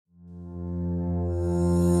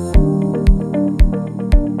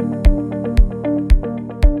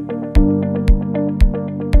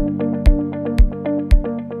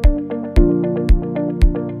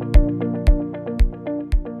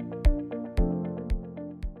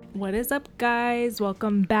What is up, guys?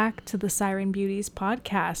 Welcome back to the Siren Beauties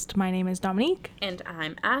podcast. My name is Dominique. And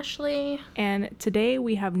I'm Ashley. And today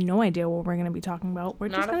we have no idea what we're going to be talking about. We're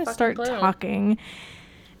just going to start clue. talking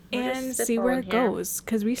and see where it goes.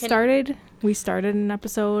 Because we started an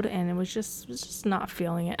episode and it was just not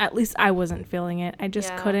feeling it. At least I wasn't feeling it. I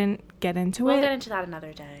just couldn't get into it. We'll get into that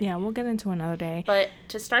another day. Yeah, we'll get into another day. But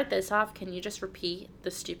to start this off, can you just repeat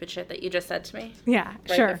the stupid shit that you just said to me? Yeah,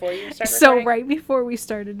 right sure. Before you started so right before we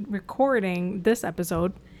started recording this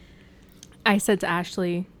episode, I said to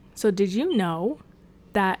Ashley, so did you know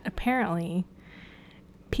that apparently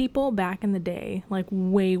people back in the day, like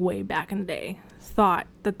way, way back in the day, thought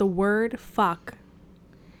that the word fuck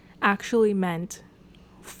actually meant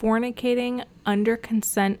fornicating under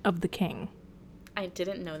consent of the king? I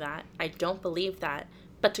didn't know that. I don't believe that.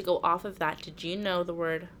 But to go off of that, did you know the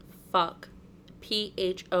word fuck,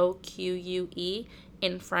 P-H-O-Q-U-E,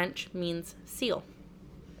 in French means seal?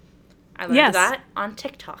 I learned that on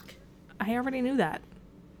TikTok. I already knew that.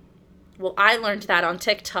 Well, I learned that on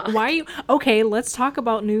TikTok. Why are you... Okay, let's talk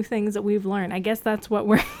about new things that we've learned. I guess that's what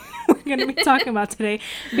we're going to be talking about today,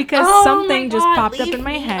 because something just popped up in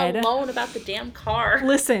my head. Leave me alone about the damn car.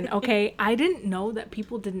 Listen, okay, I didn't know that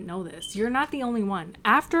people didn't know this. You're not the only one.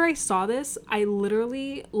 After I saw this, I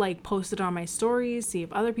literally posted on my stories, see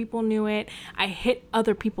if other people knew it. I hit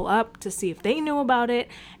other people up to see if they knew about it,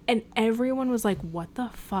 and everyone was like, what the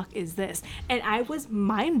fuck is this? And I was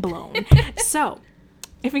mind blown. So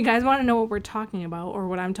if you guys want to know what we're talking about, or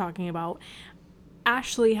what I'm talking about,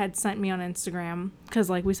 Ashley had sent me on Instagram, because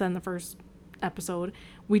like we said in the first episode,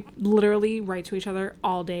 we literally write to each other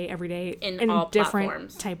all day, every day, in all different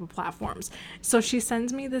platforms. Type of platforms. So she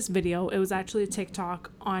sends me this video. It was actually a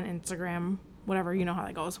TikTok on Instagram, whatever, you know how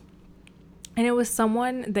that goes. And it was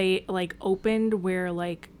someone, they opened where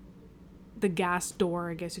the gas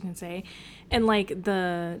door, I guess you can say, and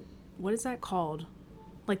what is that called?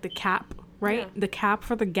 The cap, right? Yeah. The cap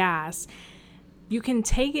for the gas. You can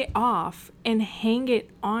take it off and hang it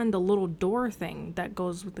on the little door thing that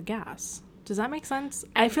goes with the gas. Does that make sense?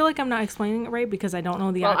 I feel like I'm not explaining it right because I don't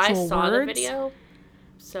know the actual words. I saw the video,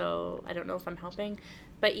 so I don't know if I'm helping.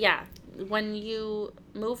 But yeah, when you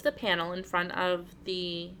move the panel in front of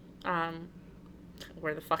the,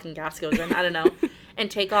 where the fucking gas goes in, I don't know,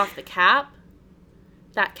 and take off the cap,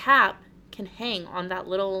 that cap can hang on that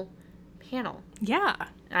little panel. Yeah.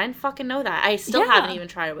 I didn't fucking know that. I still haven't even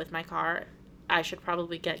tried it with my car. I should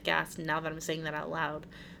probably get gas now that I'm saying that out loud.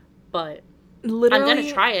 But literally, I'm going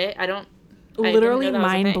to try it. Literally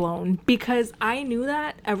mind blown. Because I knew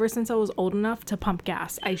that ever since I was old enough to pump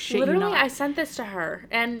gas. I shit you not. Literally, I sent this to her.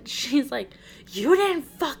 And she's like, you didn't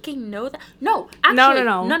fucking know that? No, actually.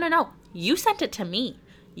 No. You sent it to me.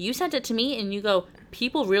 You sent it to me and you go,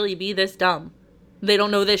 people really be this dumb. They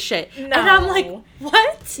don't know this shit. No. And I'm like,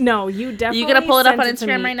 what? No, you definitely You going to pull it up on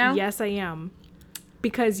Instagram right now? Yes, I am.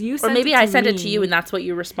 Because you sent Or maybe it to I sent me. it to you and that's what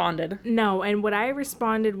you responded. No, and what I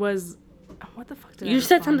responded was, what the fuck did I You respond?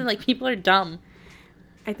 said something like, people are dumb.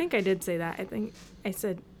 I think I did say that. I think I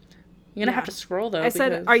said. You're going to have to scroll though. I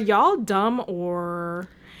said, are y'all dumb or...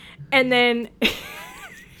 And then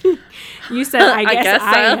you said, I guess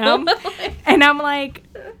I am. And I'm like,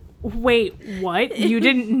 wait, what? You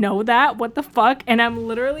didn't know that? What the fuck? And I'm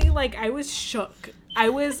literally I was shook.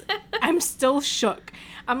 I'm still shook.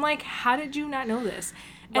 I'm like, how did you not know this?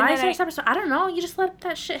 And why is there so I don't know. You just let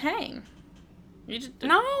that shit hang. You just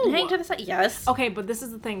hang to the side. Yes. Okay, but this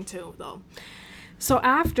is the thing too, though. So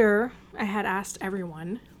after I had asked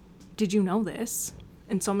everyone, did you know this?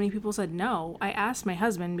 And so many people said no. I asked my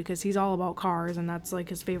husband because he's all about cars and that's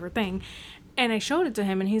his favorite thing. And I showed it to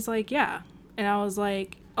him and he's like, yeah. And I was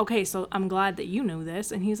like, okay, so I'm glad that you knew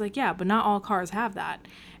this. And he's like, yeah, but not all cars have that.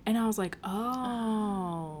 And I was like,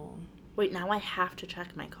 oh. Wait, now I have to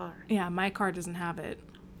check my car. Yeah, my car doesn't have it.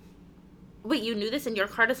 Wait, you knew this and your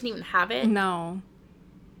car doesn't even have it? No.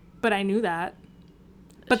 But I knew that.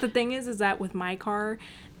 But the thing is that with my car,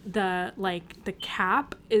 the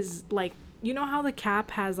cap is you know how the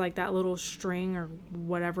cap has that little string or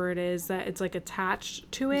whatever it is that it's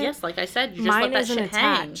attached to it? Yes, like I said, you just let that shit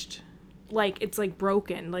attached. It's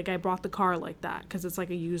broken. I brought the car like that because it's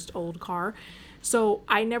a used old car. So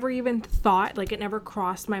I never even thought, it never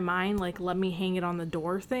crossed my mind, let me hang it on the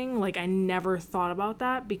door thing. I never thought about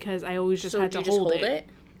that because I always just had to hold it.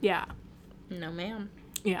 Yeah. No, ma'am.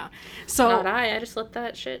 Yeah. So not I just let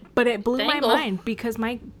that shit But it blew my mind because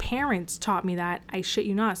my parents taught me that, I shit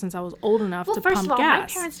you not, since I was old enough to pump gas. Well, first of all, my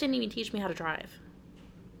parents didn't even teach me how to drive.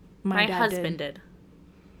 My husband did.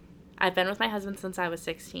 I've been with my husband since I was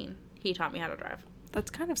 16. He taught me how to drive. That's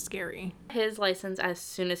kind of scary. His license as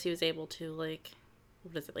soon as he was able to,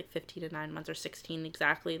 what is it, like 15 to 9 months or 16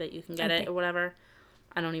 exactly that you can get it or whatever.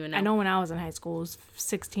 I don't even know. I know when I was in high school, it was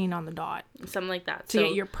 16 on the dot. Something like that. To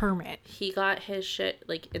get your permit. He got his shit,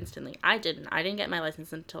 like, instantly. I didn't. I didn't get my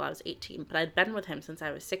license until I was 18, but I'd been with him since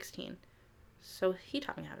I was 16. So he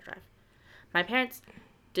taught me how to drive. My parents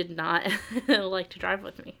did not like to drive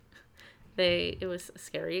with me. It was a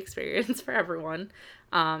scary experience for everyone.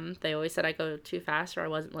 They always said I go too fast or I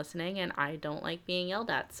wasn't listening, and I don't like being yelled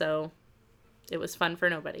at. So it was fun for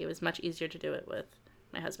nobody. It was much easier to do it with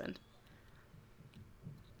my husband.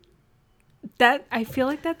 That I feel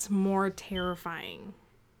like that's more terrifying.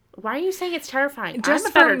 Why are you saying it's terrifying? I'm a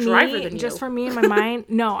better driver than you. Just for me in my mind.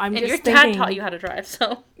 No, I'm just thinking. And your dad taught you how to drive,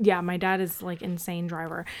 so. Yeah, my dad is like insane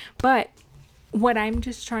driver. But what I'm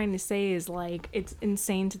just trying to say is like it's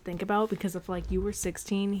insane to think about because if like you were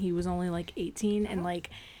 16, he was only like 18, and like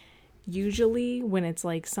usually when it's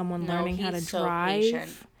like someone learning how to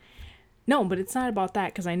drive. No, but it's not about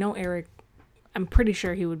that because I know Eric. I'm pretty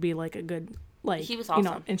sure he would be like a good. Like, he was awesome.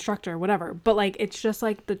 You know, instructor, whatever. But, like, it's just,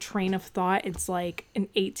 like, the train of thought. It's, like, an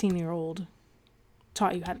 18-year-old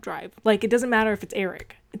taught you how to drive. Like, it doesn't matter if it's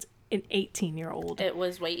Eric. It's an 18-year-old. It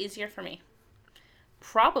was way easier for me.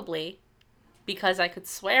 Probably because I could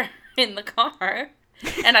swear in the car.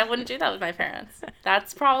 And I wouldn't do that with my parents.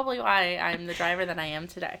 That's probably why I'm the driver that I am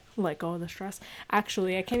today. Let go of the stress.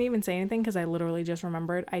 Actually, I can't even say anything because I literally just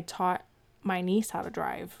remembered I taught my niece how to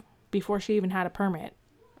drive before she even had a permit.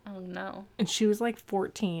 Oh, no. And she was, like,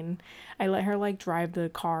 14. I let her, like, drive the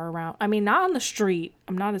car around. I mean, not on the street.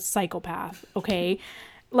 I'm not a psychopath, okay?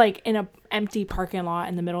 Like, in a empty parking lot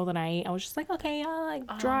in the middle of the night. I was just like, okay, I'll,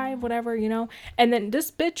 like, drive, whatever, you know? And then this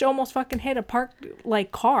bitch almost fucking hit a parked,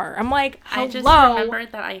 like, car. I'm like, hello? I just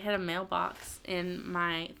remembered that I hit a mailbox in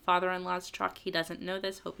my father-in-law's truck. He doesn't know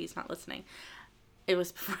this. Hope he's not listening. It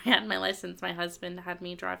was before I had my license. My husband had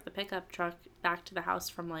me drive the pickup truck back to the house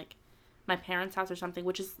from, like, my parents' house or something,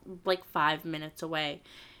 which is like 5 minutes away.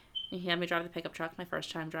 And he had me drive the pickup truck, my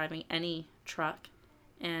first time driving any truck,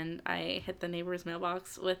 and I hit the neighbor's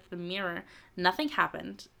mailbox with the mirror. Nothing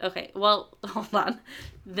happened. Okay, well, hold on.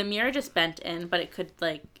 The mirror just bent in, but it could,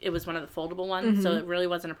 like, it was one of the foldable ones, so it really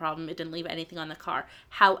wasn't a problem. It didn't leave anything on the car.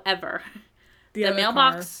 However, the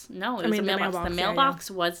mailbox, car. No, it was a mailbox. The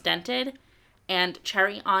mailbox was dented, and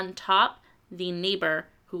cherry on top, the neighbor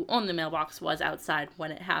who owned the mailbox was outside when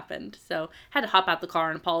it happened. So had to hop out the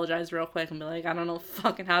car and apologize real quick and be like, I don't know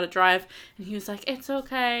fucking how to drive. And he was like, it's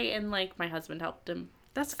okay. And like my husband helped him.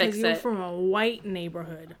 That's because you were from a white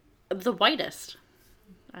neighborhood. The whitest.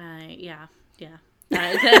 Yeah.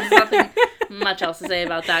 There's nothing much else to say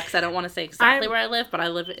about that because I don't want to say exactly where I live, but I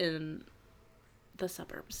live in the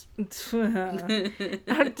suburbs.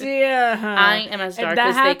 Oh dear. I am as dark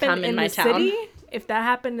as they come in my town. City, if that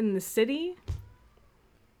happened in the city,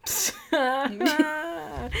 that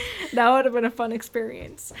would have been a fun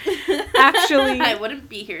experience. Actually, I wouldn't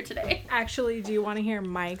be here today. Actually, do you want to hear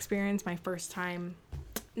my experience? My first time,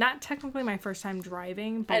 not technically my first time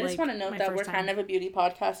driving, but I just want to note that we're kind of a beauty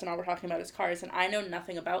podcast and all we're talking about is cars, and I know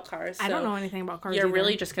nothing about cars. So I don't know anything about cars. You're either.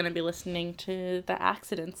 Really just going to be listening to the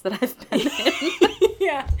accidents that I've been in.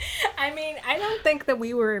 Yeah. I mean, I don't think that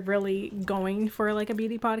we were really going for like a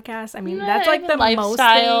beauty podcast. I mean, that's like the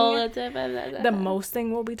most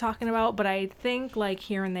thing we'll be talking about, but I think like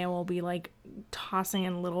here and there we'll be like tossing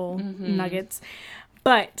in little nuggets.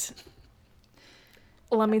 But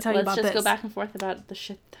let me tell you about this. Let's just go back and forth about the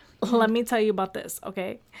shit. Let me tell you about this,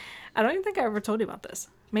 okay? I don't even think I ever told you about this.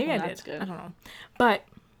 Maybe I did. That's good. I don't know. But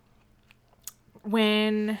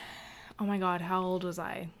when, oh my God, how old was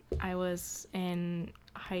I? I was in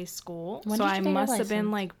high school. So I must have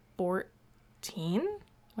been like 14.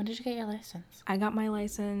 When did you get your license? I got my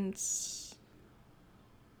license.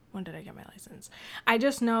 When did I get my license? I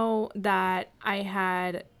just know that I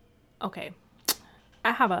had, okay.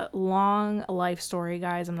 I have a long life story,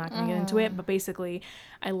 guys. I'm not going to get into it. But basically,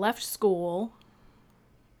 I left school.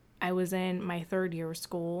 I was in my third year of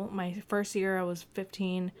school. My first year, I was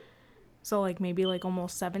 15. So, like, maybe, like,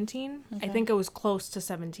 almost 17. Okay. I think it was close to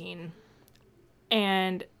 17.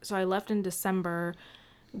 And so I left in December,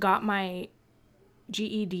 got my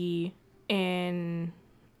GED in,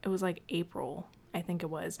 it was, like, April, I think it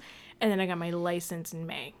was. And then I got my license in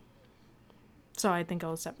May. So I think I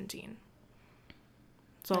was 17.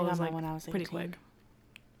 So it was like when I was pretty quick.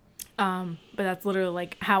 But that's literally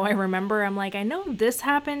like how I remember. I'm like, I know this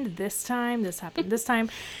happened this time. This happened this time.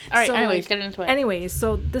 All right. So, anyways, get into it. Anyways,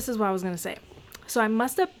 so this is what I was going to say. So I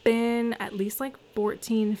must have been at least like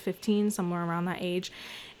 14, 15, somewhere around that age.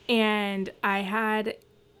 And I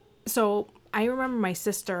remember my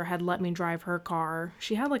sister had let me drive her car.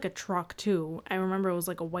 She had like a truck too. I remember it was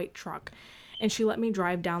like a white truck. And she let me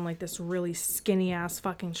drive down like this really skinny ass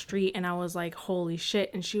fucking street. And I was like, holy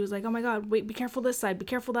shit. And she was like, oh my God, wait, be careful this side, be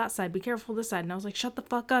careful that side, be careful this side. And I was like, shut the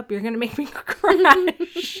fuck up. You're going to make me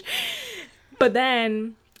crash. But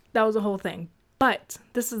then that was the whole thing. But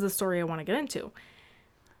this is the story I want to get into.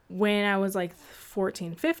 When I was like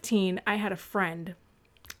 14, 15, I had a friend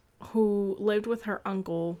who lived with her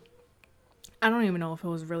uncle. I don't even know if it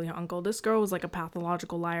was really her uncle. This girl was like a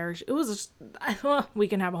pathological liar. It was just, we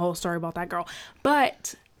can have a whole story about that girl.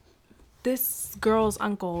 But this girl's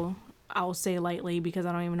uncle, I'll say lightly because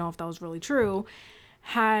I don't even know if that was really true,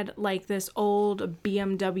 had like this old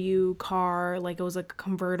BMW car, like it was a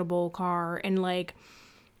convertible car, and like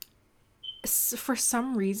for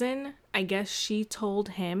some reason, I guess she told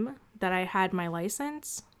him that I had my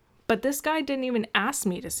license, but this guy didn't even ask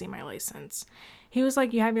me to see my license. He was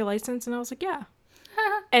like, you have your license? And I was like, yeah.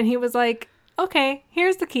 And he was like, okay,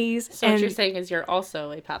 here's the keys. So what you're saying is you're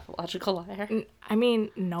also a pathological liar? I mean,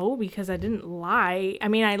 no, because I didn't lie. I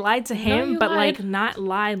mean, I lied to him, but lied. Like not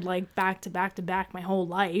lied like back to back to back my whole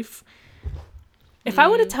life. If I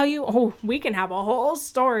were to tell you, we can have a whole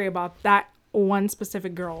story about that one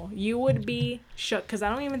specific girl, you would be shook because I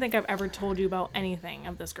don't even think I've ever told you about anything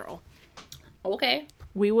of this girl. Okay.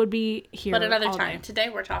 We would be here but another time. Day. Today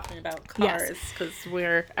we're talking about cars because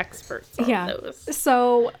we're experts on those.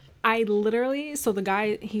 So I literally, the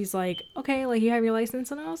guy, he's like, okay, like you have your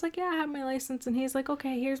license? And I was like, yeah, I have my license. And he's like,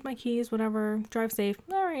 okay, here's my keys, whatever, drive safe.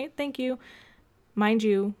 All right, thank you. Mind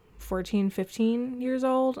you, 14, 15 years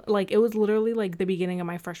old, like it was literally like the beginning of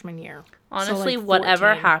my freshman year. Honestly, so, like,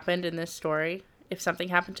 whatever happened in this story, if something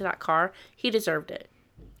happened to that car, he deserved it.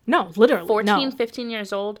 No, literally, 14, 15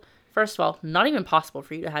 years old. First of all, not even possible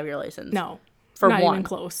for you to have your license. No. For not one. Even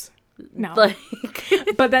close. No. Like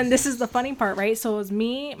but then this is the funny part, right? So it was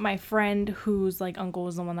me, my friend whose like uncle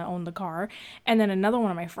was the one that owned the car, and then another one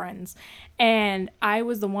of my friends. And I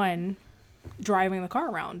was the one driving the car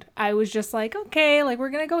around. I was just like, okay, like we're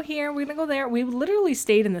going to go here, we're going to go there. We literally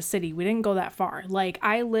stayed in the city. We didn't go that far. Like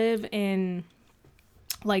I live in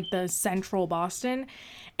like the central Boston,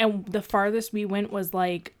 and the farthest we went was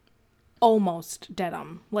like almost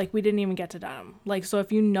Dedham. Like we didn't even get to Dedham. Like, so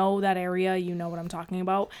if you know that area, you know what I'm talking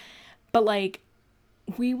about. But like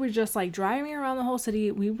we were just like driving around the whole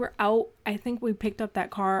city. We were out, I think we picked up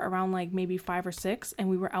that car around like maybe 5 or 6, and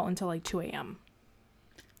we were out until like 2 a.m.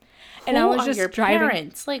 And I was just your driving.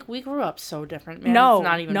 Parents? Like we grew up so different, man. No, it's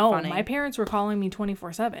not even funny. My parents were calling me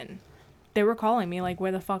 24/7. They were calling me like,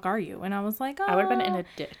 where the fuck are you? And I was like, I would have been in a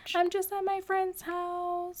ditch. I'm just at my friend's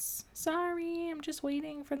house. Sorry, I'm just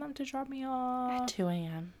waiting for them to drop me off. At 2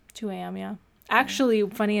 a.m. 2 a.m., yeah. Actually,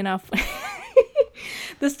 funny enough,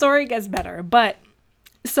 the story gets better. But,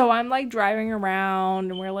 so I'm like driving around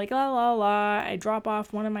and we're like, la, la, la. I drop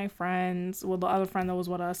off one of my friends, well, the other friend that was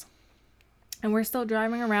with us. And we're still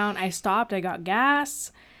driving around. I stopped. I got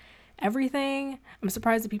gas. Everything. I'm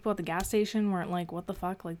surprised the people at the gas station weren't like, what the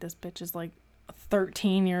fuck? Like, this bitch is like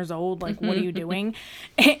 13 years old. Like, what are you doing?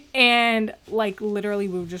 And like, literally,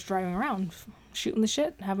 we were just driving around, shooting the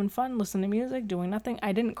shit, having fun, listening to music, doing nothing.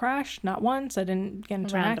 I didn't crash, not once. I didn't get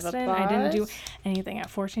into an accident. I didn't do anything at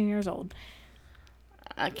 14 years old.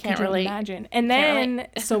 I can't really imagine. And then,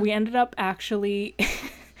 so we ended up actually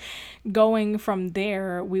going from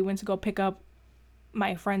there. We went to go pick up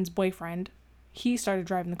my friend's boyfriend. He started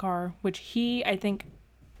driving the car, which I think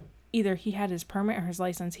either he had his permit or his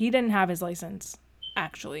license. He didn't have his license,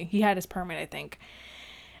 actually. He had his permit, I think.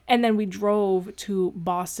 And then we drove to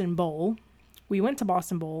Boston Bowl. We went to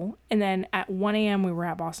Boston Bowl, and then at 1 a.m. we were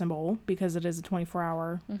at Boston Bowl because it is a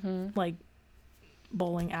 24-hour, like,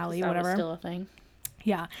 bowling alley, whatever. Was still a thing.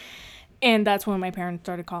 Yeah. And that's when my parents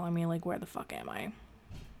started calling me, like, where the fuck am I?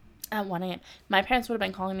 At 1 a.m. My parents would have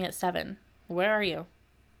been calling me at 7. Where are you?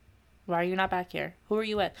 Why are you not back here? Who are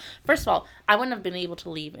you with? First of all, I wouldn't have been able to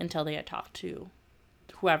leave until they had talked to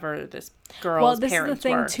whoever this girl's parents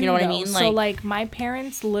were. Too, you know what I mean? So, like, my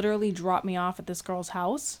parents literally dropped me off at this girl's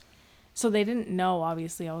house. So they didn't know,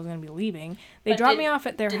 obviously, I was going to be leaving. They dropped me off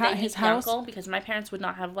at his house. Uncle? Because my parents would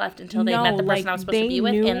not have left until they met the person I was supposed to be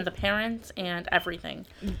with, and the parents and everything.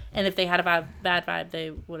 And if they had a bad vibe,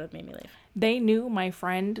 they would have made me leave. They knew my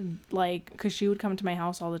friend, like, because she would come to my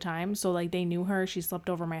house all the time. So, like, they knew her. She slept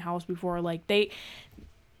over my house before. Like,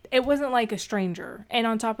 it wasn't like a stranger. And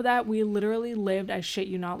on top of that, we literally lived, I shit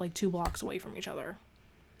you not, like 2 blocks away from each other.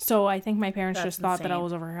 So I think my parents just thought that I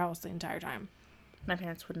was over her house the entire time. My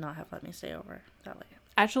parents would not have let me stay over that late.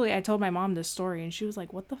 Actually, I told my mom this story, and she was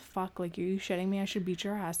like, what the fuck? Like, are you shitting me? I should beat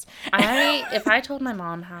your ass. If I told my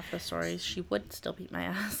mom half the stories, she would still beat my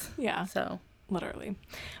ass. Yeah. So. Literally.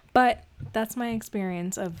 But that's my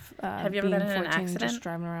experience of have you ever been in an accident? Just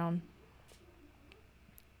driving around.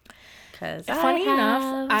 'Cause funny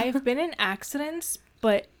enough, I've been in accidents,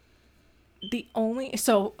 but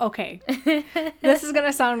okay, this is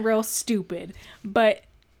gonna sound real stupid, but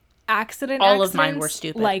all of mine were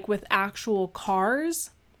stupid. like with actual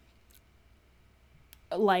cars,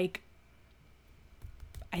 like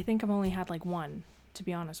I think I've only had like one, to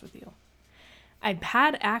be honest with you. I've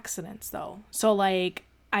had accidents though. So like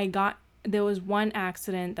there was one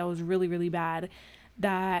accident that was really, really bad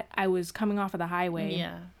that I was coming off of the highway.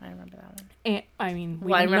 Yeah, I remember that one. And I mean,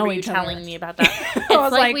 I remember you telling me about that. It's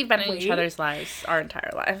like we've been in each other's lives our entire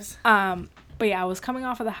lives. But yeah, I was coming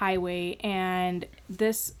off of the highway and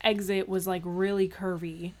this exit was like really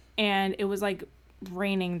curvy and it was like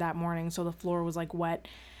raining that morning. So the floor was like wet.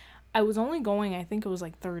 I was only going, I think it was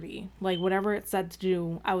like 30, like whatever it said to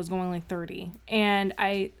do, I was going like 30. And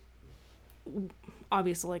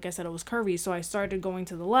obviously, like I said, it was curvy. So I started going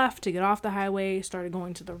to the left to get off the highway, started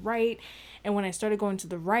going to the right. And when I started going to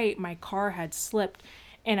the right, my car had slipped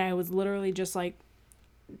and I was literally just like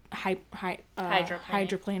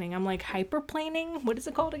hydroplaning. I'm like hyperplaning. What is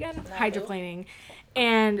it called again? Hydroplaning.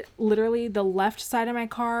 And literally the left side of my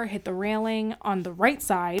car hit the railing on the right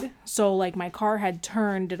side. So like my car had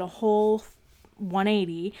turned, did a whole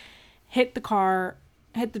 180, hit the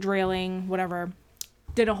railing, whatever,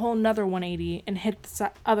 did a whole nother 180 and hit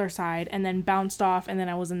the other side and then bounced off. And then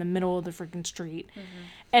I was in the middle of the freaking street. Mm-hmm.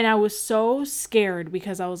 And I was so scared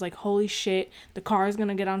because I was like, holy shit, the car is going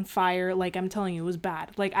to get on fire. Like, I'm telling you, it was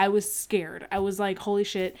bad. Like, I was scared. I was like, holy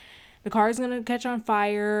shit, the car is going to catch on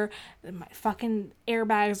fire. My fucking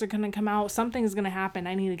airbags are going to come out. Something's going to happen.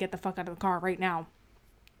 I need to get the fuck out of the car right now.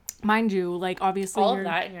 Mind you, like, obviously. All of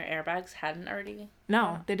that and your airbags hadn't already?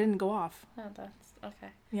 No, they didn't go off. Oh, that's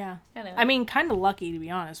okay. Yeah. Anyway. I mean, kind of lucky, to be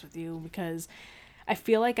honest with you, because I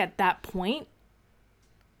feel like at that point,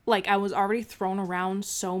 like, I was already thrown around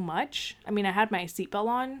so much. I mean, I had my seatbelt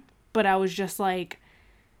on, but I was just like,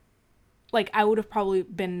 I would have probably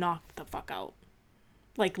been knocked the fuck out.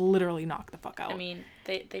 Like, literally knocked the fuck out. I mean,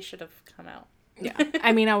 they should have come out. Yeah.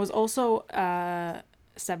 I mean, I was also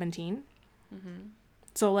 17. Mm-hmm.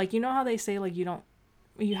 So, like, you know how they say, like, you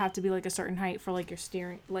have to be, like, a certain height for, like, your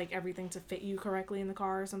steering, like, everything to fit you correctly in the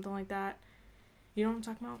car or something like that? You know what I'm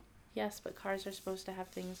talking about? Yes, but cars are supposed to have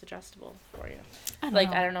things adjustable for you. I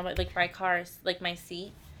don't know, but, like, my cars, like, my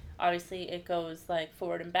seat, obviously it goes, like,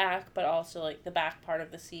 forward and back, but also, like, the back part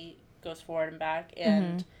of the seat goes forward and back,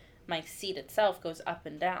 and my seat itself goes up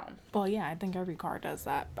and down. Well, yeah, I think every car does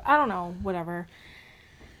that, but I don't know, whatever.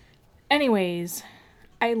 Anyways,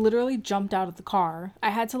 I literally jumped out of the car.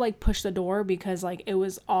 I had to, like, push the door because, like, it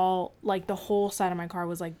was all, like, the whole side of my car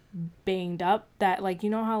was, like, banged up. That, like,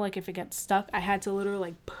 you know how, like, if it gets stuck, I had to literally,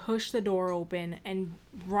 like, push the door open and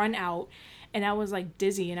run out. And I was, like,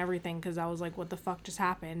 dizzy and everything because I was like, what the fuck just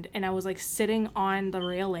happened? And I was, like, sitting on the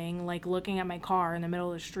railing, like, looking at my car in the middle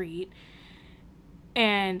of the street.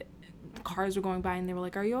 And cars were going by and they were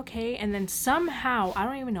like, are you okay? And then somehow, I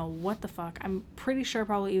don't even know what the fuck, I'm pretty sure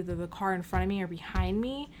probably either the car in front of me or behind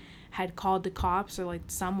me had called the cops or like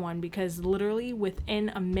someone, because literally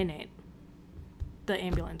within a minute the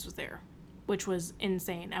ambulance was there, which was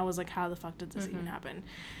insane. I was like, how the fuck did this even happen?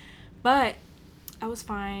 But I was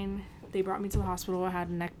fine. They brought me to the hospital. I had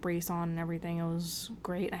a neck brace on and everything. It was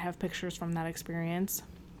great. I have pictures from that experience.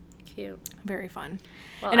 Cute. Very fun.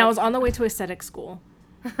 Well, and I was on the way to aesthetic school.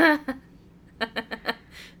 That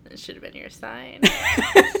should have been your sign.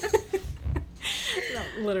 No,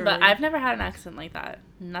 literally. But I've never had an accident like that.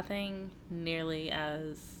 Nothing nearly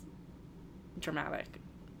as dramatic.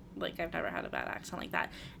 Like, I've never had a bad accident like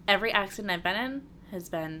that. Every accident I've been in has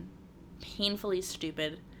been painfully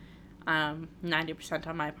stupid. 90%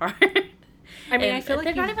 on my part. I mean, and I feel like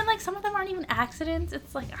they're not even, like, some of them aren't even accidents.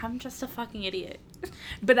 It's like, I'm just a fucking idiot.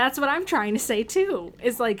 But that's what I'm trying to say, too.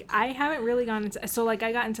 Is, like, I haven't really gone into... So, like,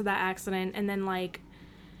 I got into that accident, and then, like,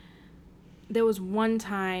 there was one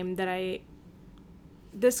time that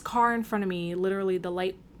this car in front of me, literally, the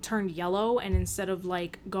light turned yellow, and instead of,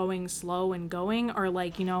 like, going slow and going, or,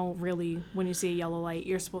 like, you know, really, when you see a yellow light,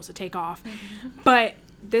 you're supposed to take off. But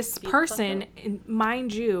this person,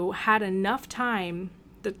 mind you, had enough time...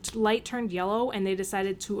 The light turned yellow and they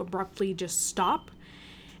decided to abruptly just stop.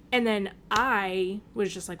 And then I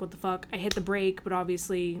was just like, what the fuck? I hit the brake, but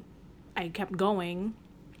obviously I kept going.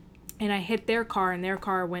 And I hit their car and their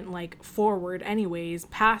car went like forward anyways,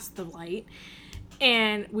 past the light.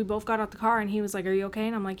 And we both got out the car and he was like, are you okay?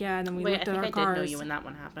 And I'm like, yeah. And then we looked at our cars. I did know you when that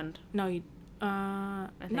one happened. No, you, I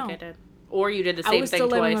think I did. Or you did the same thing twice. I was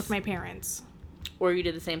still living with my parents. Or you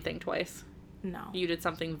did the same thing twice. No. You did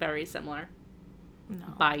something very similar. No.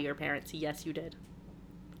 By your parents. Yes, you did.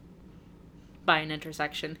 By an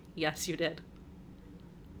intersection. Yes, you did.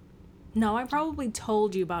 No, I probably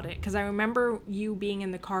told you about it because I remember you being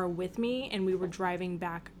in the car with me and we were driving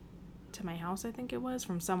back to my house, I think it was,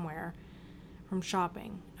 from somewhere, from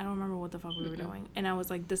shopping. I don't remember what the fuck we were doing. And I was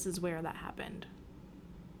like, this is where that happened.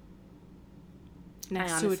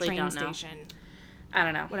 Next to a train station. I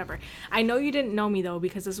don't know. Whatever. I know you didn't know me, though,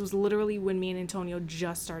 because this was literally when me and Antonio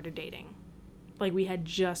just started dating. Like, we had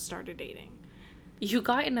just started dating. You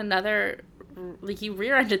got in another... Like, you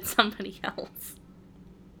rear-ended somebody else.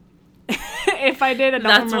 If I did, I don't remember.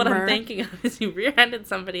 That's what I'm thinking of, is you rear-ended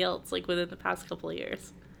somebody else, like, within the past couple of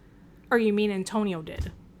years. Or you mean Antonio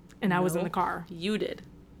did, and no, I was in the car. You did.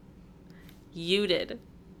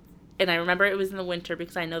 And I remember it was in the winter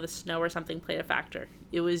because I know the snow or something played a factor.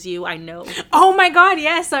 It was you, I know. Oh my god,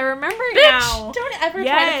 yes, I remember it now. Don't ever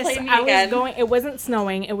try to play me again. It wasn't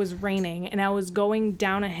snowing, it was raining, and I was going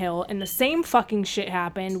down a hill, and the same fucking shit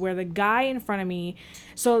happened where the guy in front of me,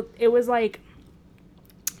 so it was like...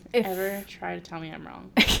 Ever try to tell me I'm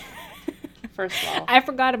wrong? First of all, I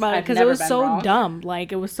forgot about it because it was so dumb.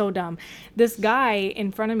 Like, it was so dumb. This guy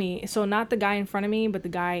in front of me, so not the guy in front of me, but the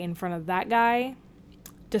guy in front of that guy,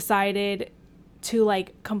 decided to,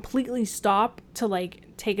 like, completely stop to, like,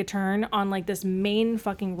 take a turn on, like, this main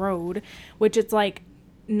fucking road, which it's, like,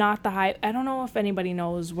 not the high... I don't know if anybody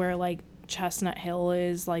knows where, like, Chestnut Hill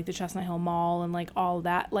is, like, the Chestnut Hill Mall and, like, all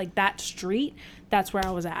that. Like, that street, that's where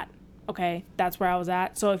I was at. Okay? That's where I was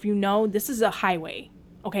at. So if you know, this is a highway.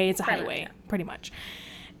 Okay? It's a highway, pretty much.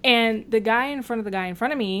 And the guy in front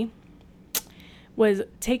of me was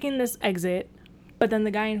taking this exit, but then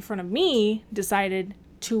the guy in front of me decided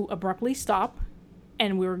to abruptly stop,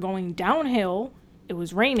 and we were going downhill. It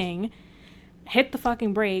was raining. Hit the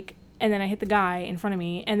fucking brake, and then I hit the guy in front of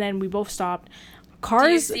me, and then we both stopped.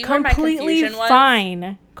 Cars completely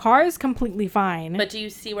fine. Cars completely fine. But do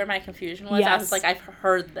you see where my confusion was? Yes. I was like, I've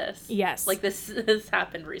heard this. Yes. Like, this has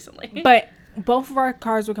happened recently. But both of our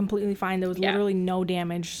cars were completely fine. There was literally no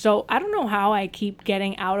damage. So I don't know how I keep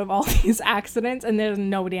getting out of all these accidents and there's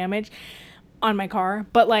no damage on my car.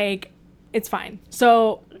 But, like, it's fine.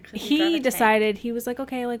 So he decided, he was like,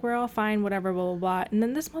 okay, like, we're all fine, whatever, blah, blah, blah. And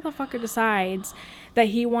then this motherfucker decides that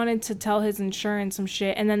he wanted to tell his insurance some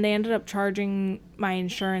shit. And then they ended up charging my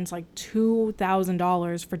insurance, like,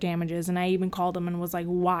 $2,000 for damages. And I even called him and was like,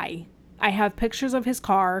 why? I have pictures of his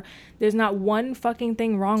car. There's not one fucking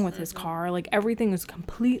thing wrong with his car. Like, everything is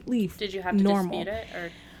completely normal. Did you have to dispute it?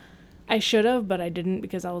 Or? I should have, but I didn't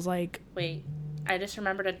because I was like... Wait, I just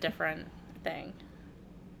remembered a different thing.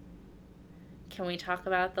 Can we talk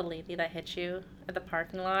about the lady that hit you at the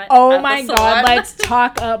parking lot? Oh my god, let's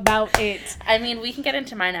talk about it. I mean, we can get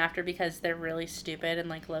into mine after because they're really stupid and,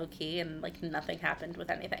 like, low-key and, like, nothing happened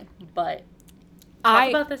with anything. But talk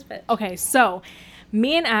about this bitch. Okay, so...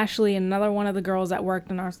 Me and Ashley and another one of the girls that worked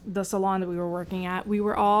in the salon that we were working at, we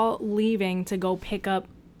were all leaving to go pick up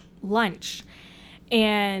lunch.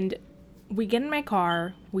 And we get in my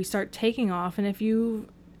car, we start taking off, and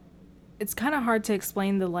it's kind of hard to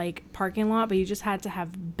explain the, like, parking lot, but you just had to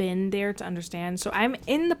have been there to understand. So I'm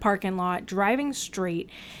in the parking lot, driving straight,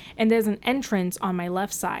 and there's an entrance on my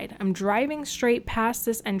left side. I'm driving straight past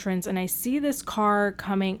this entrance, and I see this car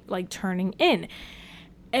coming, like, turning in.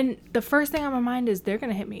 And the first thing on my mind is they're going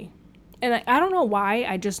to hit me. And I don't know why.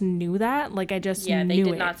 I just knew that. Like, I just knew it. Yeah, they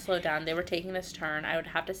did not slow down. They were taking this turn. I would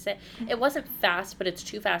have to say. It wasn't fast, but it's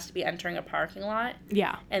too fast to be entering a parking lot.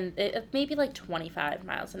 Yeah. And it maybe like 25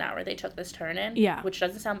 miles an hour they took this turn in. Yeah. Which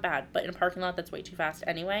doesn't sound bad. But in a parking lot, that's way too fast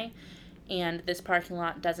anyway. And this parking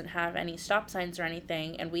lot doesn't have any stop signs or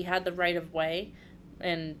anything. And we had the right of way.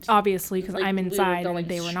 And obviously, because, like, I'm inside and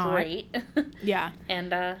they were not. Yeah.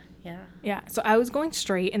 And, yeah. So I was going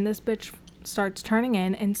straight, and this bitch starts turning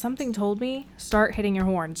in, and something told me, start hitting your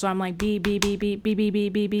horn. So I'm like, beep, beep, beep, beep, beep, beep,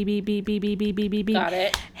 beep, beep, beep, beep, beep, beep, beep, beep, beep, beep, beep. Got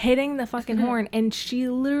it. Hitting the fucking horn, and she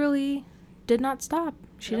literally did not stop.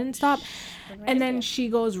 She didn't stop. And then she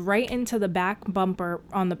goes right into the back bumper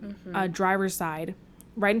on the driver's side,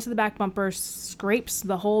 right into the back bumper, scrapes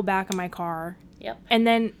the whole back of my car. Yep. And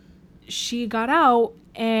then she got out,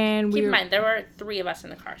 and keep in mind, there were 3 of us in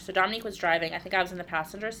the car. So Dominique was driving. I think I was in the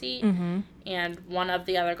passenger seat. Mm-hmm. And one of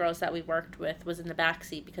the other girls that we worked with was in the back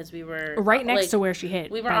seat because we were... right next to where she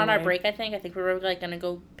hit. We were on our break, I think. I think we were, like, going to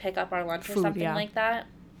go pick up our lunch or something like that.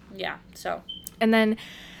 Yeah, so... And then...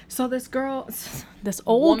 So this girl, this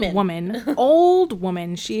old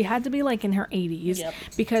woman, she had to be, like, in her 80s. Yep.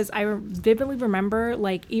 Because I vividly remember,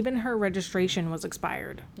 like, even her registration was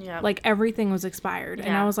expired. Yeah. Like, everything was expired. Yeah.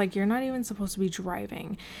 And I was like, you're not even supposed to be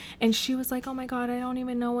driving. And she was like, oh my God, I don't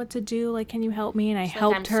even know what to do. Like, can you help me? And I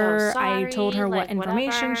helped her. So sorry. I told her what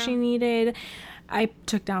information she needed. I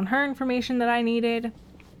took down her information that I needed.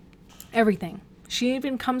 Everything. She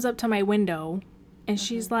even comes up to my window and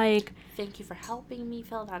she's like, thank you for helping me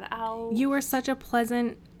fill that out. You were such a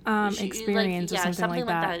pleasant experience, or something like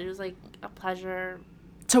that. It was like a pleasure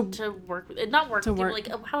to work with, not work with you,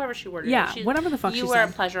 like however she worded it. Yeah, whatever the fuck she said. You were a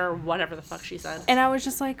pleasure, or whatever the fuck she said. And I was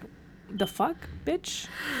just like, the fuck, bitch?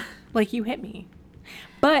 Like, you hit me.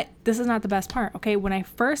 But this is not the best part, okay? When I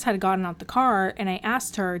first had gotten out the car and I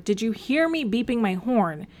asked her, did you hear me beeping my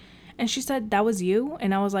horn? And she said, that was you?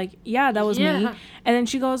 And I was like, yeah, that was me. And then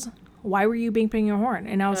she goes, why were you beeping your horn?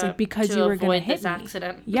 And I was like, because you were going to hit this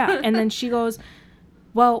accident. Yeah. And then she goes,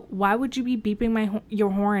 well, why would you be beeping your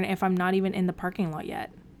horn if I'm not even in the parking lot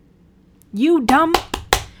yet? You dumb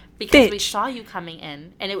Because bitch. We saw you coming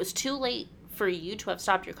in, and it was too late for you to have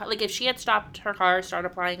stopped your car. Like, if she had stopped her car, started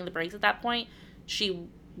applying the brakes at that point, she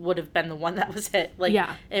would have been the one that was hit. Like,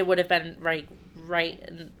 it would have been right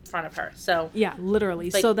in front of her. So yeah,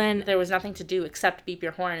 literally. Like, so then there was nothing to do except beep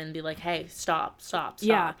your horn and be like, hey, stop.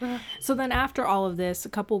 Yeah. So then after all of this, a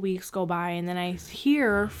couple weeks go by, and then I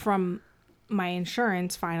hear from my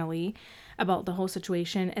insurance finally about the whole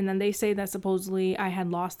situation, and then they say that supposedly I had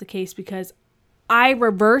lost the case because I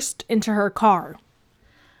reversed into her car.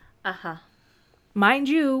 Mind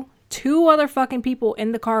you, 2 other fucking people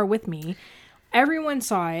in the car with me. Everyone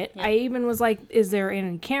saw it. Yeah. I even was like, is there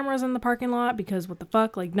any cameras in the parking lot? Because what the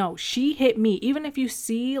fuck? Like, no, she hit me. Even if you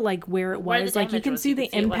see like where it was, like you can see the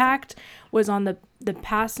impact was on the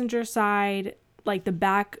passenger side, like the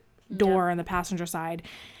back door on the passenger side.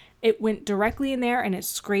 It went directly in there and it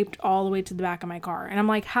scraped all the way to the back of my car. And I'm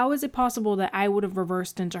like, how is it possible that I would have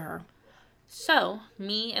reversed into her? So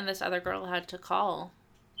me and this other girl had to call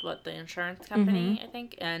the insurance company, I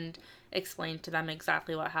think, and explain to them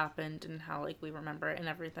exactly what happened and how, like, we remember it and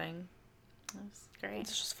everything. It was great.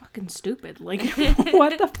 It's just fucking stupid. Like,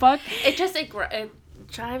 what the fuck? It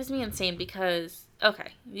drives me insane because,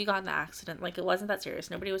 okay, you got in the accident. Like, it wasn't that serious.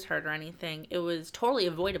 Nobody was hurt or anything. It was totally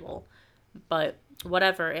avoidable. But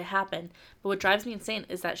whatever, it happened. But what drives me insane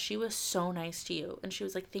is that she was so nice to you. And she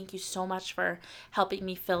was like, thank you so much for helping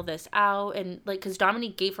me fill this out. And, like, because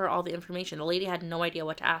Dominique gave her all the information. The lady had no idea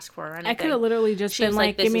what to ask for or anything. I could have literally just been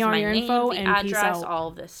like, give me all your info and address, peace out. all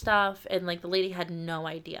of this stuff. And, like, the lady had no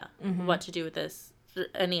idea what to do with this,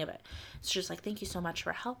 any of it. So she's like, thank you so much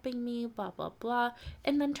for helping me, blah, blah, blah.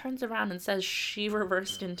 And then turns around and says she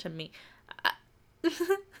reversed into me.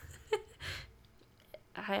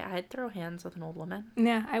 I'd throw hands with an old woman.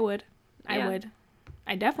 Yeah, I would.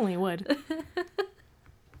 I definitely would.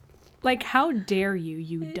 Like, how dare you,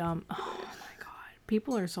 you dumb... Oh, my God.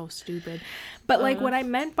 People are so stupid. But, like, what I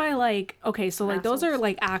meant by, like... Okay, so, like, those are,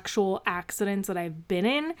 like, actual accidents that I've been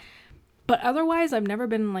in. But otherwise, I've never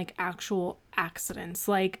been in, like, actual accidents.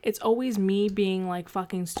 Like, it's always me being, like,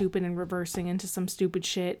 fucking stupid and reversing into some stupid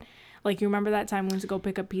shit. Like, you remember that time we went to go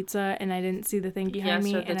pick up pizza and I didn't see the thing behind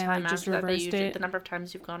me and I, like, just reversed it? The number of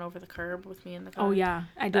times you've gone over the curb with me in the car. Oh, yeah.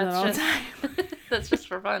 I do that all the time. That's just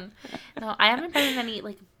for fun. No, I haven't been in any,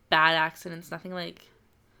 like, bad accidents. Nothing, like,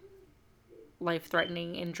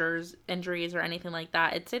 life-threatening injuries or anything like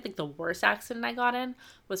that. I'd say, like, the worst accident I got in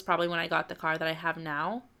was probably when I got the car that I have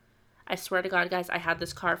now. I swear to God, guys, I had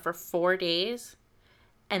this car for 4 days.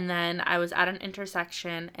 And then I was at an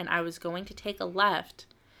intersection and I was going to take a left.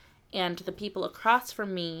 And the people across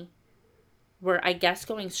from me were, I guess,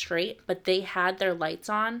 going straight, but they had their lights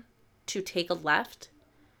on to take a left.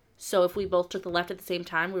 So if we both took the left at the same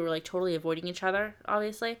time, we were, like, totally avoiding each other,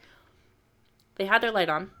 obviously. They had their light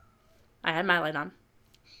on. I had my light on.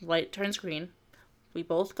 Light turns green. We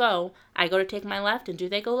both go. I go to take my left, and do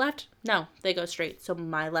they go left? No, they go straight. So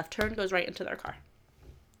my left turn goes right into their car.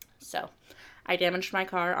 So I damaged my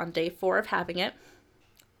car on day 4 of having it,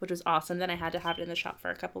 which was awesome. Then I had to have it in the shop for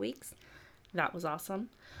a couple weeks. That was awesome.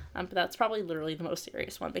 But that's probably literally the most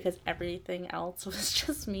serious one because everything else was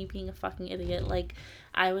just me being a fucking idiot. Like,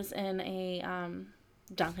 I was in a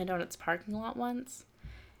Dunkin' Donuts parking lot once,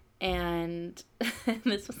 and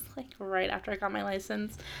this was, like, right after I got my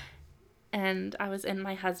license, and I was in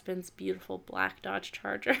my husband's beautiful black Dodge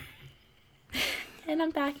Charger. And I'm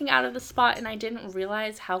backing out of the spot, and I didn't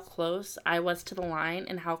realize how close I was to the line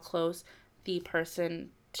and how close the person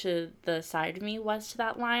to the side of me was to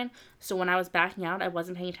that line. So when I was backing out, I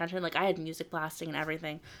wasn't paying attention. Like, I had music blasting and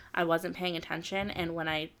everything. I wasn't paying attention, and when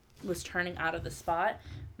I was turning out of the spot,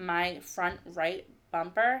 my front right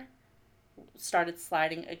bumper started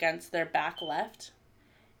sliding against their back left,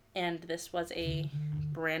 and this was a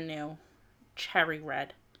brand new cherry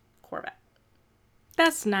red Corvette.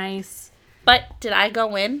 That's nice. But did I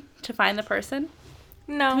go in to find the person?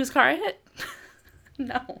 No. Whose car I hit?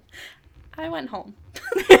 No. I went home.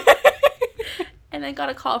 And I got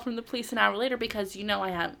a call from the police an hour later because,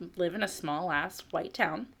 I live in a small-ass white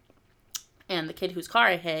town. And the kid whose car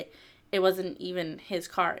I hit, it wasn't even his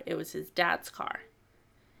car. It was his dad's car.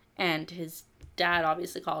 And his dad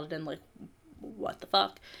obviously called it in, like, what the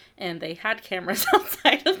fuck? And they had cameras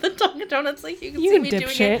outside of the Dunkin' Donuts. Like, you can see me doing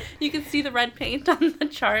it. You can see the red paint on the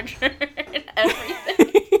charger and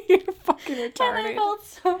everything. You're fucking retarded. And I felt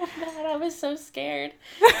so bad. I was so scared.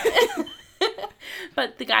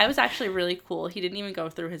 But the guy was actually really cool. He didn't even go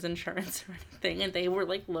through his insurance or anything. And they were,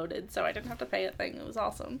 like, loaded. So I didn't have to pay a thing. It was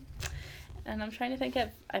awesome. And I'm trying to think if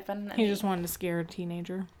I found He just wanted to scare a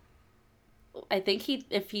teenager. I think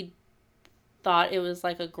if he thought it was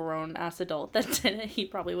like a grown ass adult that did it, he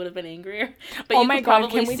probably would have been angrier. But oh my god,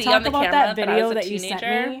 can we talk about that video that you sent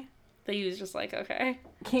me? That he was just like, okay.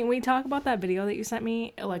 Can we talk about that video that you sent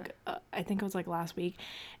me? Like, I think it was like last week.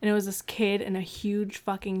 And it was this kid in a huge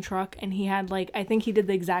fucking truck. And he had like, I think he did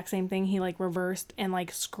the exact same thing. He like reversed and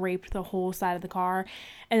like scraped the whole side of the car.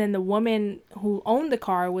 And then the woman who owned the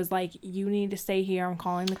car was like, you need to stay here. I'm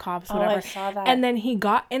calling the cops, whatever. Oh, I saw that. And then he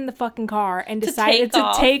got in the fucking car and decided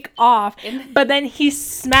to take off. But then he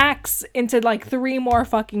smacks into like 3 more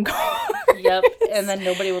fucking cars. Yep. And then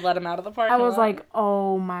nobody would let him out of the parking lot. I was like,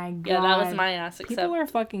 oh my god. Yeah, that was my ass. People are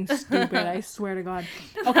fucking stupid. I swear to God.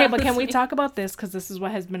 Okay, but can we talk about this? Because this is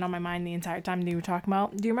what has been on my mind the entire time that you were talking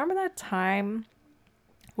about. Do you remember that time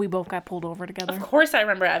we both got pulled over together? Of course I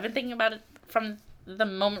remember. I've been thinking about it from the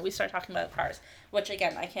moment we started talking about cars. Which,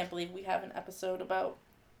 again, I can't believe we have an episode about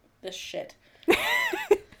this shit. But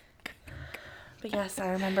yes, I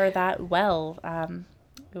remember that well.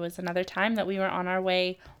 It was another time that we were on our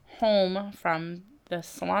way home from the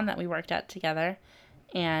salon that we worked at together.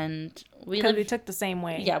 And we took the same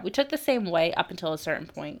way. Yeah, we took the same way up until a certain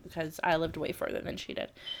point because I lived way further than she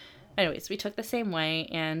did. Anyways, we took the same way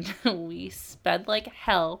and we sped like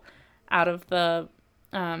hell out of the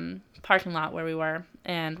parking lot where we were,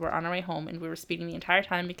 and we're on our way home, and we were speeding the entire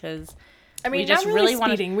time because we just not really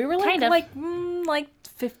speeding. We were like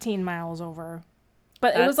 15 miles over,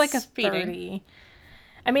 but it was like a speeding. 30.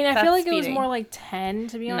 I mean, I feel like speeding. It was more like 10,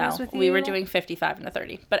 to be honest with you. We were doing 55 and a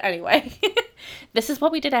 30. But anyway, this is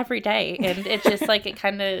what we did every day. And it just, like, it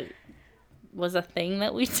kind of was a thing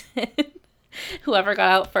that we did. Whoever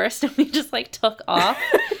got out first, and we just, like, took off.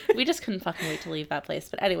 We just couldn't fucking wait to leave that place.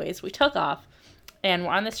 But anyways, we took off, and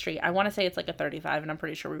we're on the street. I want to say it's, like, a 35, and I'm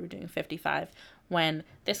pretty sure we were doing 55, when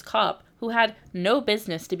this cop, who had no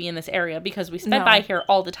business to be in this area because we sped by here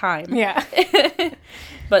all the time. Yeah.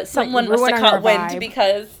 But someone must have caught wind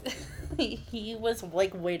because he was,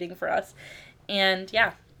 like, waiting for us. And,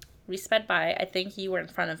 yeah, we sped by. I think you were in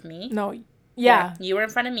front of me. No. Yeah. You were in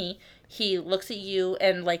front of me. He looks at you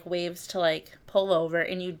and, like, waves to, like, pull over,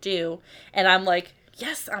 and you do. And I'm like,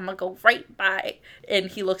 yes, I'm gonna go right by.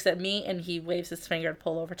 And he looks at me, and he waves his finger to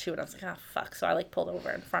pull over, too. And I was like, oh, fuck. So I, like, pulled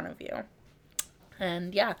over in front of you.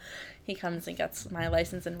 And, yeah, he comes and gets my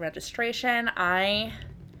license and registration. I'm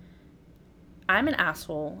an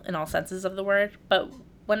asshole in all senses of the word, but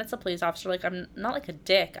when it's a police officer, like, I'm not, like, a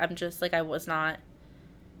dick. I'm just, like, I was not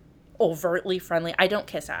overtly friendly. I don't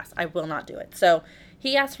kiss ass. I will not do it. So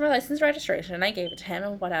he asked for my license and registration, and I gave it to him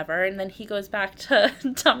and whatever, and then he goes back to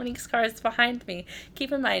Dominique's car is behind me.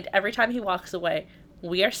 Keep in mind, every time he walks away,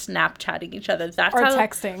 we are Snapchatting each other.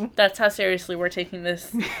 Texting. That's how seriously we're taking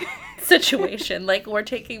this situation. Like, we're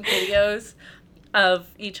taking videos of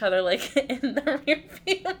each other, like, in the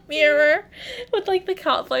rearview mirror with, like, the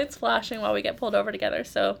cop lights flashing while we get pulled over together.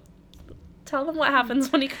 So tell them what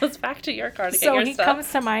happens when he goes back to your car to get your stuff. So he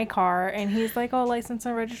comes to my car, and he's like, oh, license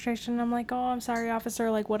and registration. I'm like, oh, I'm sorry, officer.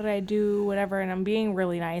 Like, what did I do? Whatever. And I'm being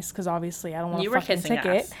really nice because obviously I don't want to fucking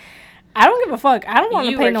ticket. Ass. I don't give a fuck. I don't want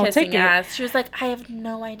to pay no ticket. Ass. She was like, I have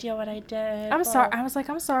no idea what I did. I'm sorry. I was like,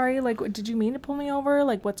 I'm sorry. Like, did you mean to pull me over?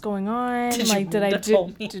 Like, what's going on? I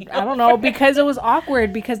don't know, because it was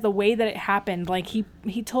awkward because the way that it happened. Like, he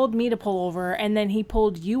told me to pull over, and then he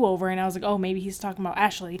pulled you over, and I was like, oh, maybe he's talking about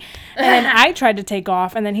Ashley. And then I tried to take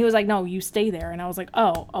off, and then he was like, no, you stay there. And I was like,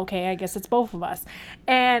 oh, okay, I guess it's both of us.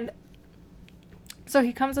 And so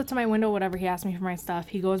he comes up to my window, whatever. He asked me for my stuff.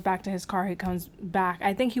 He goes back to his car. He comes back.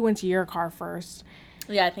 I think he went to your car first.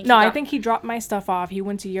 Yeah, I think I think he dropped my stuff off. He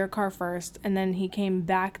went to your car first, and then he came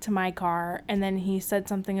back to my car, and then he said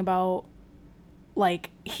something about,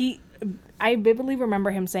 like, I vividly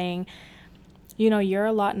remember him saying, you know, you're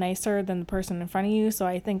a lot nicer than the person in front of you, so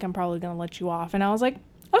I think I'm probably going to let you off. And I was like,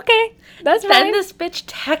 okay, that's fine. Then this bitch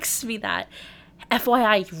texts me that.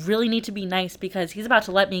 FYI, you really need to be nice because he's about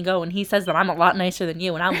to let me go and he says that I'm a lot nicer than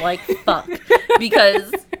you. And I'm like, fuck.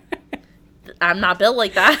 Because I'm not built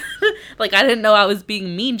like that. Like, I didn't know I was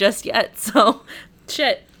being mean just yet. So,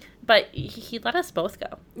 shit. But he let us both go.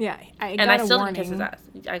 Yeah, I still didn't kiss his ass.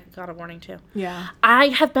 I got a warning too. Yeah. I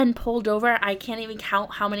have been pulled over. I can't even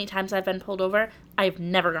count how many times I've been pulled over. I've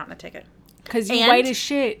never gotten a ticket. Because you white as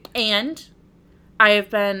shit. And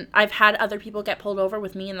I've had other people get pulled over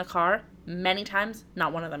with me in the car many times.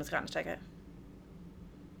 Not one of them has gotten a ticket.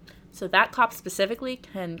 So that cop specifically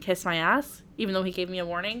can kiss my ass, even though he gave me a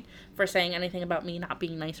warning for saying anything about me not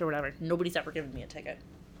being nice or whatever. Nobody's ever given me a ticket.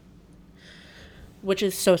 Which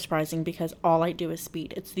is so surprising because all I do is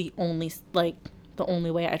speed. It's the only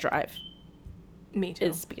way I drive. Me too.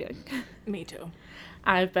 Is speeding. Me too.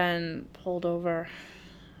 I've been pulled over.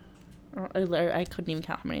 I couldn't even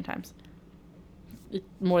count how many times.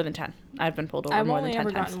 More than 10. I've been pulled over more than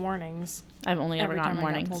 10 times. I've only ever gotten warnings. I've only ever gotten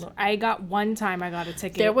warnings. I got one time I got a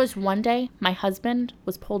ticket. There was one day my husband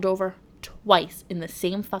was pulled over twice in the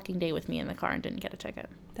same fucking day with me in the car and didn't get a ticket.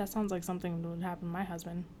 That sounds like something that would happen to my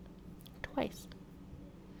husband. Twice.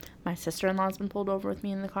 My sister-in-law's been pulled over with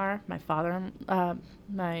me in the car. My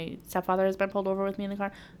stepfather has been pulled over with me in the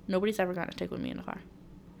car. Nobody's ever gotten a ticket with me in the car.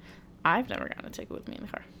 I've never gotten a ticket with me in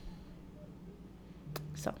the car.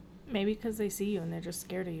 So. Maybe because they see you and they're just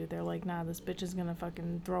scared of you. They're like, nah, this bitch is going to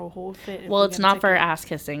fucking throw a whole fit. Well, it's not for ass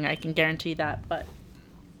kissing. I can guarantee that, but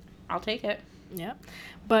I'll take it. Yeah.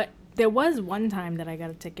 But there was one time that I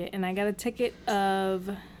got a ticket, and I got a ticket of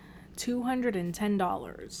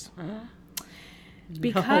 $210.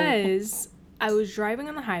 Because I was driving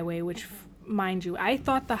on the highway, which, mind you, I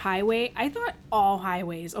thought all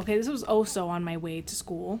highways, okay, this was also on my way to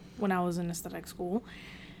school when I was in aesthetic school.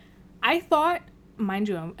 I thought, mind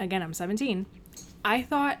you, again, I'm 17. I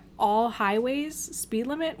thought all highways speed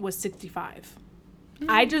limit was 65.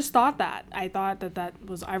 I just thought that. I thought that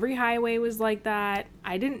was every highway was like that.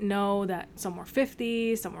 I didn't know that some were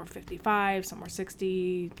 50, some were 55, some were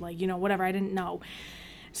 60, whatever. I didn't know.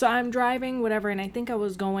 So I'm driving, whatever, and I think I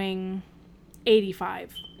was going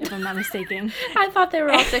 85, if I'm not mistaken. I thought they were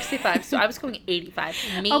all 65, so I was going 85.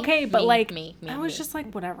 I was just like,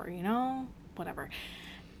 whatever, whatever.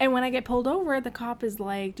 And when I get pulled over, the cop is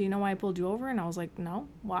like, do you know why I pulled you over? And I was like, no,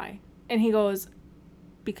 why? And he goes,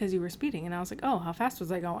 because you were speeding. And I was like, oh, how fast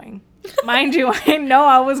was I going? Mind you, I know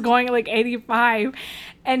I was going like 85.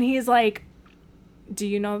 And he's like, do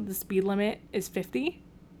you know the speed limit is 50?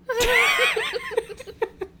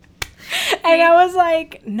 And I was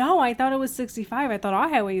like, no, I thought it was 65. I thought all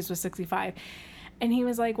highways was 65. And he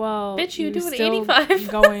was like, well, bitch, you do it 85.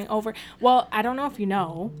 Going over. Well, I don't know if you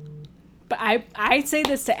know, but I say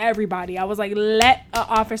this to everybody. I was like, let an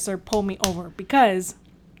officer pull me over, because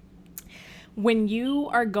when you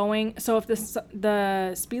are going, so if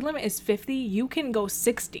the speed limit is 50, you can go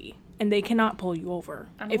 60 and they cannot pull you over.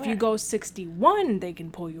 If you go 61, they can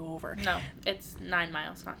pull you over. No, it's 9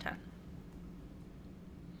 miles, not 10.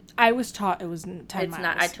 I was taught it was 10 miles. It's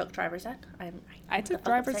not. I took driver's ed. I took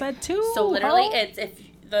driver's ed too. So literally, it's if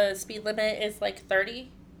the speed limit is like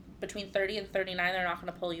 30, between 30 and 39, they're not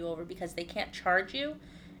going to pull you over because they can't charge you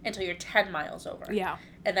until you're 10 miles over. Yeah.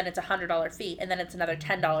 And then it's a $100 fee, and then it's another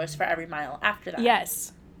 $10 for every mile after that.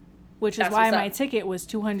 Yes. Which is why my ticket was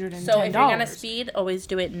 $210. So if you're going to speed, always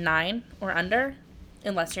do it 9 or under,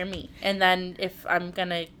 unless you're me. And then if I'm going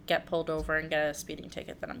to get pulled over and get a speeding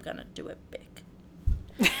ticket, then I'm going to do it big.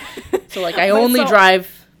 So I only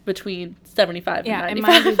drive between 75 and 95. Yeah, and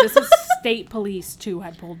mind you, this is state police too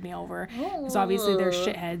had pulled me over. Because obviously they're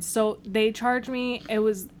shitheads. So they charged me, it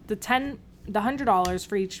was the $100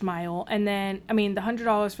 for each mile, and then, the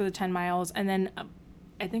 $100 for the 10 miles, and then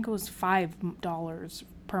I think it was $5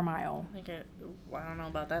 per mile. I don't know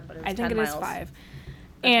about that, but it was 10 miles. I think it is 5.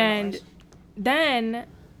 And then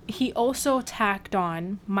he also tacked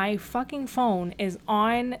on, my fucking phone is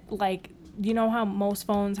on, you know how most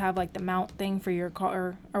phones have the mount thing for your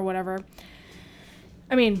car or whatever?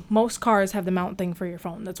 Most cars have the mount thing for your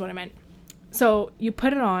phone. That's what I meant. So you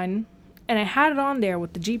put it on, and I had it on there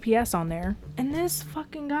with the GPS on there, and this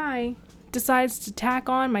fucking guy decides to tack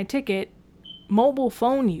on my ticket mobile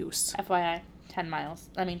phone use. FYI,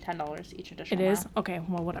 $10 each additional mile. It is? Okay,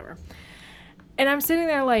 well, whatever. And I'm sitting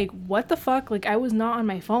there like, what the fuck? I was not on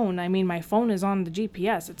my phone. My phone is on the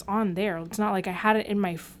GPS. It's on there. It's not like I had it in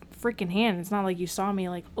my freaking hand. It's not like you saw me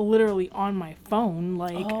literally on my phone.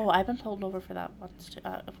 Oh, I've been pulled over for that once too.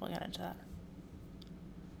 If we'll get into that.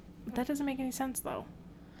 That doesn't make any sense though.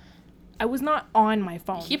 I was not on my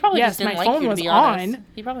phone. He probably just didn't like you, to be honest.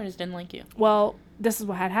 He probably just didn't like you. Well, this is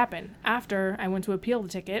what had happened. After I went to appeal the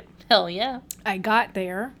ticket. Hell yeah. I got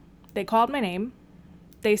there. They called my name.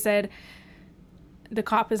 They said the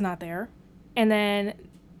cop is not there. And then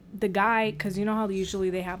the guy, because you know how usually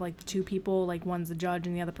they have the two people, one's the judge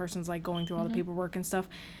and the other person's going through all the paperwork and stuff.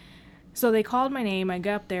 So they called my name. I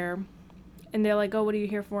got up there, and they're like, oh, what are you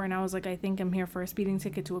here for? And I was like, I think I'm here for a speeding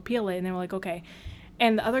ticket to appeal it. And they were like, okay.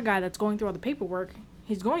 And the other guy that's going through all the paperwork,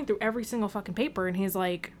 he's going through every single fucking paper, and he's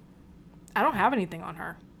like, I don't have anything on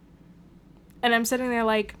her. And I'm sitting there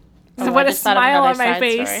like, with a smile on my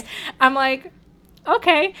face. Story. I'm like,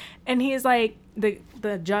 okay. And he's like,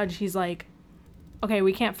 the judge, he's like, okay,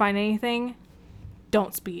 we can't find anything.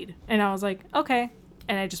 Don't speed. And I was like, okay.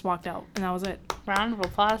 And I just walked out, and that was it. Round of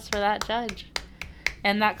applause for that judge.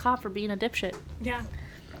 And that cop for being a dipshit. Yeah.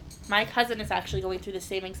 My cousin is actually going through the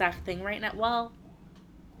same exact thing right now. Well,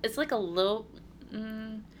 it's like a little...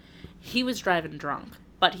 he was driving drunk,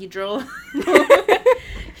 but he drove...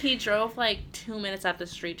 he drove like 2 minutes up the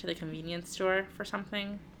street to the convenience store for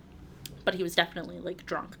something. But he was definitely, like,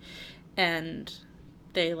 drunk. And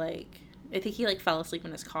they, like... I think he, like, fell asleep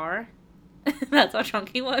in his car. That's how drunk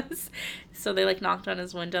he was. So they, like, knocked on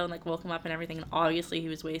his window and, like, woke him up and everything. And obviously he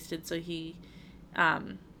was wasted, so he...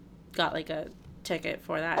 got like a ticket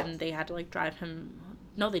for that, and they had to like drive him.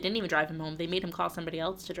 No, they didn't even drive him home. They made him call somebody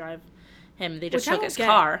else to drive him. They just took his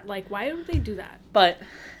car. Like, why would they do that? But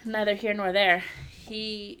neither here nor there.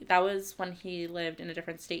 That was when he lived in a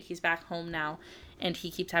different state. He's back home now, and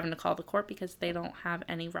he keeps having to call the court because they don't have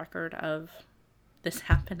any record of this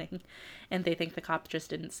happening, and they think the cops just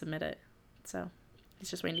didn't submit it. So he's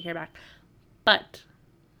just waiting to hear back. But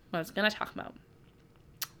what I was gonna talk about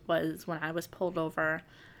was when I was pulled over.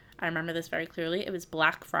 I remember this very clearly. It was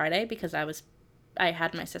Black Friday because I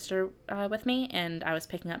had my sister with me, and I was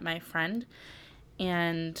picking up my friend,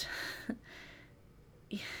 and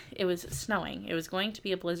it was snowing. It was going to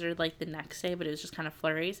be a blizzard like the next day, but it was just kind of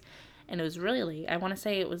flurries, and it was really late. I want to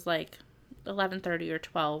say it was like 11:30 or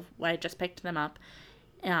 12 when I just picked them up,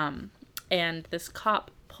 and this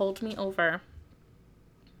cop pulled me over.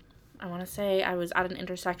 I want to say I was at an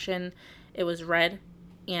intersection. It was red.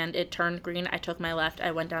 And it turned green. I took my left.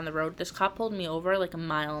 I went down the road. This cop pulled me over like a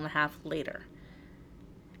mile and a half later.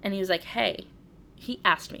 And he was like, hey. He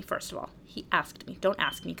asked me, first of all. He asked me. Don't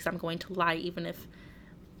ask me because I'm going to lie even if...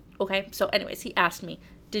 Okay, so anyways, he asked me,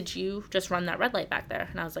 did you just run that red light back there?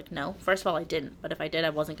 And I was like, no. First of all, I didn't. But if I did,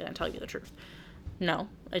 I wasn't going to tell you the truth. No,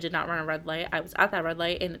 I did not run a red light. I was at that red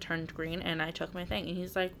light and it turned green and I took my thing. And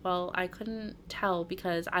he's like, well, I couldn't tell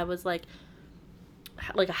because I was like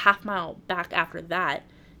a half mile back after that.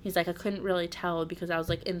 He's like, I couldn't really tell because I was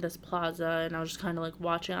like in this plaza and I was just kind of like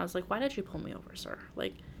watching. I was like, why did you pull me over, sir?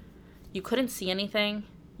 Like, you couldn't see anything.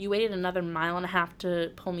 You waited another mile and a half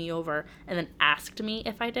to pull me over and then asked me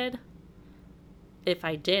if I did. If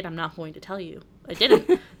I did, I'm not going to tell you. I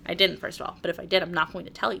didn't. I didn't, first of all. But if I did, I'm not going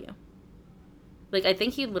to tell you. Like, I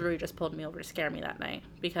think he literally just pulled me over to scare me that night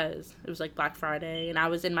because it was like Black Friday and I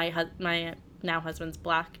was in my now husband's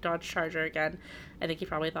black Dodge Charger again. I think he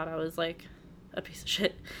probably thought I was like a piece of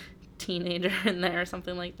shit teenager in there or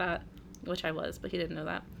something like that, which I was, but he didn't know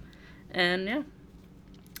that. And yeah,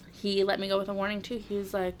 he let me go with a warning too. He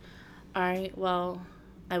was like, all right, well,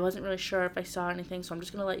 I wasn't really sure if I saw anything, so I'm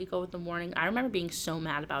just gonna let you go with the warning. I remember being so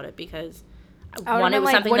mad about it because one, it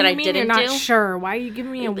was something that I didn't do. You're not sure. Why are you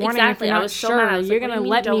giving me a warning? Exactly. If you're not I was so sure? mad. I was you're like, gonna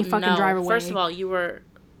let me fucking drive away. First of all, you were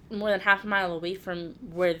more than half a mile away from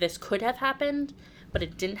where this could have happened, but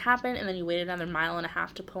it didn't happen, and then you waited another mile and a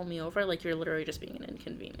half to pull me over. Like, you're literally just being an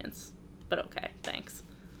inconvenience. But okay, thanks.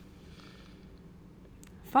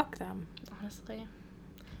 Fuck them. Honestly.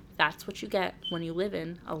 That's what you get when you live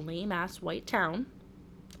in a lame-ass white town.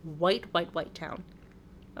 White town.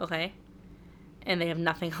 Okay? And they have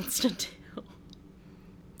nothing else to do.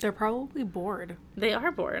 They're probably bored. They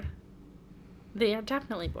are bored. They are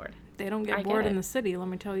definitely bored. They don't get bored in the city, let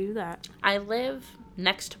me tell you that. I live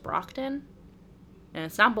next to Brockton, and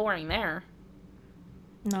it's not boring there.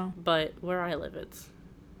 No. But where I live, it's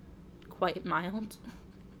quite mild.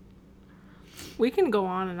 We can go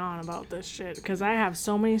on and on about this shit, because I have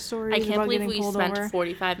so many stories about getting pulled over. I can't believe we spent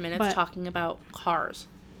 45 minutes talking about cars.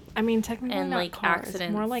 I mean, technically and, not like, cars.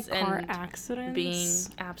 Accidents. More like car accidents.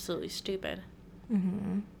 Being absolutely stupid.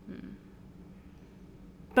 Mm-hmm.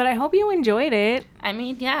 But I hope you enjoyed it. I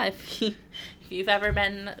mean, yeah, if you've ever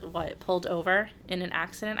been, pulled over in an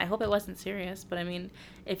accident, I hope it wasn't serious, but I mean,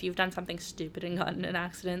 if you've done something stupid and gotten in an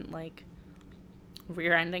accident, like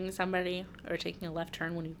rear-ending somebody or taking a left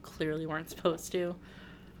turn when you clearly weren't supposed to,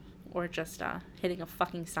 or just hitting a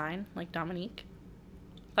fucking sign like Dominique,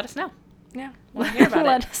 let us know. Yeah. Want to hear about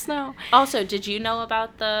Let us know. Also, did you know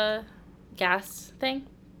about the gas thing?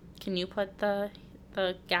 Can you put the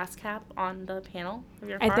gas cap on the panel of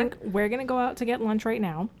your car? I think we're going to go out to get lunch right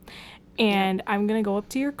now, and I'm going to go up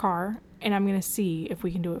to your car, and I'm going to see if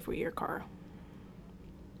we can do it for your car.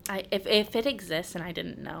 If it exists and I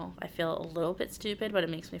didn't know, I feel a little bit stupid, but it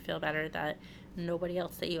makes me feel better that nobody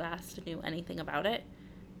else that you asked knew anything about it.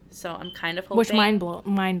 So I'm kind of hoping... Which mind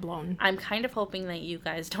blown. I'm kind of hoping that you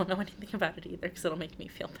guys don't know anything about it either, because it'll make me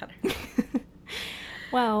feel better.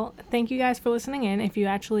 Well, thank you guys for listening in. If you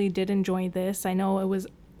actually did enjoy this, I know it was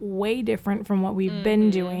way different from what we've been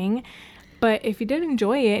doing. But if you did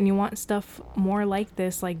enjoy it and you want stuff more like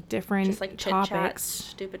this, like different just like topics,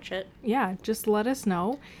 stupid shit. Yeah, just let us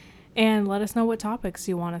know. And let us know what topics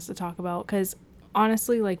you want us to talk about. Because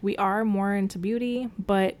honestly, like, we are more into beauty,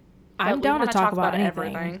 but I'm down to talk about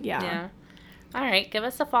anything. Everything. Yeah. All right, give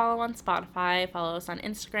us a follow on Spotify, follow us on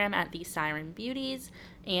Instagram at The Siren Beauties,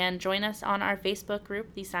 and join us on our Facebook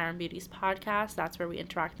group, The Siren Beauties Podcast. That's where we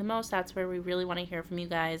interact the most. That's where we really want to hear from you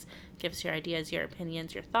guys. Give us your ideas, your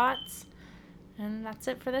opinions, your thoughts. And that's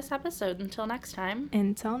it for this episode. Until next time.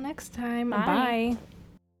 Bye.